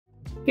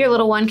Your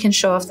little one can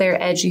show off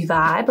their edgy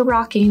vibe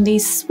rocking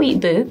these sweet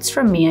boots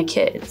from Mia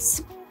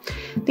Kids.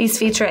 These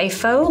feature a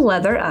faux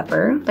leather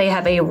upper. They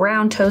have a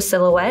round toe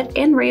silhouette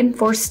and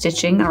reinforced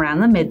stitching around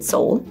the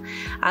midsole.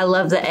 I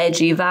love the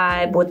edgy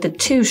vibe with the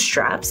two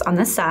straps on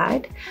the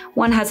side.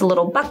 One has a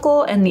little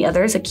buckle and the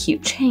other is a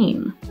cute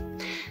chain.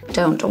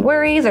 Don't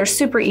worry, they're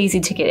super easy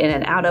to get in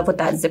and out of with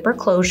that zipper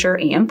closure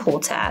and pull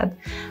tab.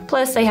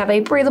 Plus, they have a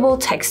breathable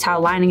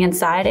textile lining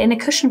inside and a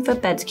cushioned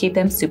footbed to keep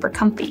them super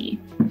comfy.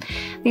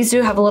 These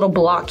do have a little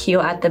block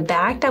heel at the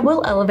back that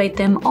will elevate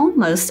them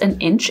almost an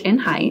inch in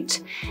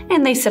height,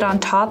 and they sit on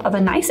top of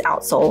a nice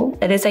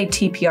outsole. It is a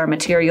TPR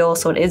material,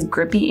 so it is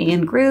grippy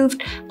and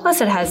grooved,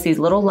 plus it has these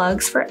little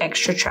lugs for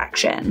extra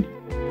traction.